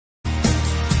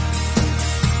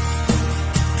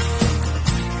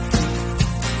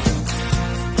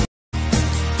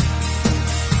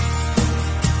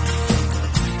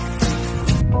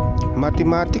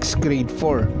Mathematics Grade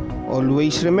 4.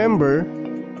 Always remember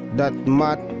that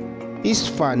math is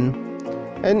fun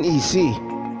and easy.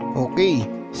 Okay,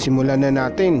 simulan na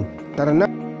natin. Tara na!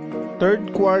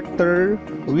 Third quarter,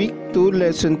 week 2,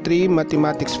 lesson 3,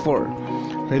 Mathematics 4.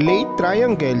 Relate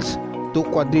triangles to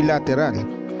quadrilateral.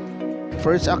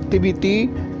 First activity,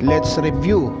 let's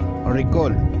review or recall.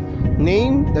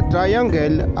 Name the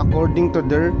triangle according to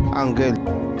their angle.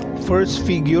 First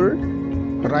figure,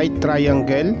 right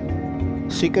triangle.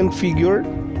 Second figure,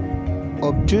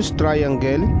 obtuse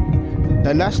triangle.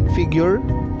 The last figure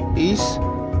is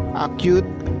acute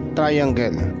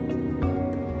triangle.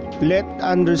 Let's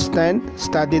understand,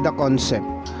 study the concept.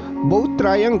 Both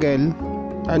triangle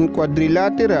and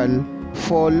quadrilateral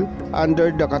fall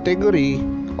under the category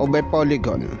of a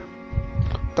polygon.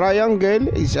 Triangle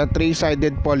is a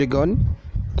three-sided polygon.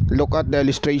 Look at the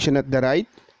illustration at the right.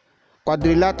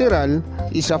 Quadrilateral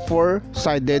is a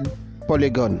four-sided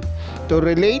polygon. To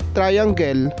relate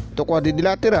triangle to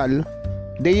quadrilateral,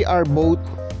 they are both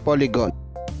polygons.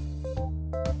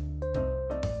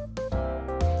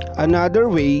 Another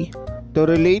way to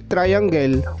relate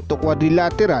triangle to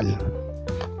quadrilateral.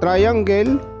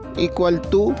 Triangle equal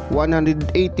to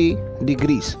 180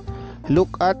 degrees.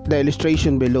 Look at the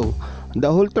illustration below. The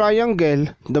whole triangle,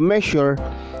 the measure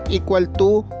equal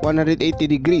to 180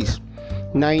 degrees.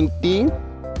 90,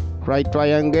 right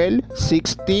triangle,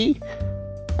 60,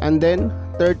 and then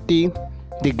 30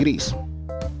 degrees.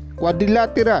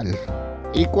 Quadrilateral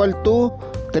equal to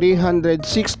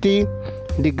 360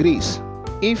 degrees.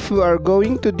 If we are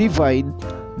going to divide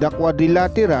the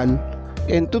quadrilateral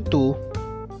into two,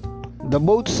 the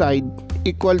both side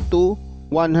equal to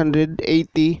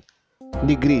 180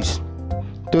 degrees.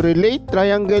 To relate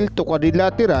triangle to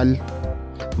quadrilateral,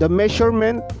 the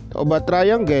measurement of a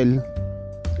triangle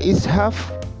is half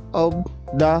of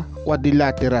the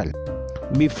quadrilateral.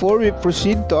 Before we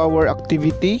proceed to our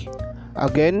activity,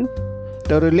 again,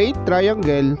 to relate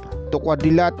triangle to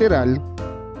quadrilateral,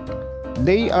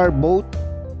 they are both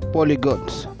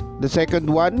polygons. The second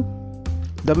one,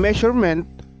 the measurement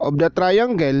of the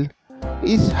triangle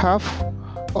is half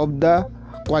of the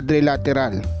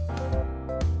quadrilateral.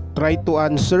 Try to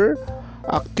answer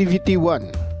activity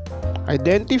 1.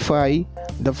 Identify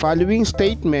the following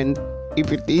statement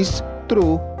if it is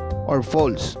true or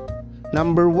false.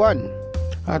 Number 1.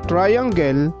 A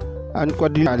triangle and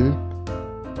quadrilateral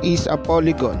is a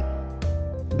polygon.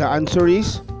 The answer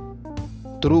is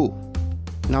true.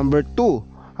 Number 2.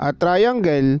 A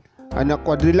triangle and a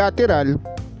quadrilateral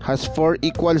has 4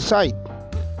 equal sides.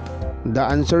 The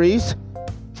answer is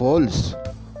false.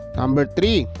 Number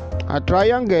 3. A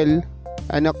triangle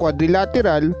and a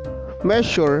quadrilateral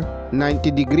measure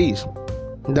 90 degrees.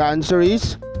 The answer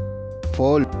is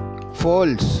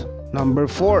false. Number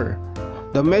 4.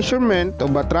 The measurement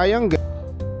of a triangle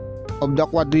of the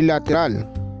quadrilateral.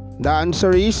 The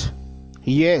answer is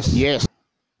yes.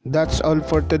 That's all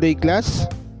for today, class.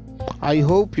 I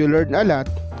hope you learned a lot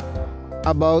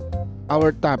about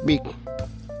our topic.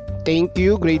 Thank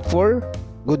you, grade 4.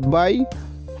 Goodbye.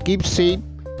 Keep safe,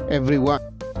 everyone.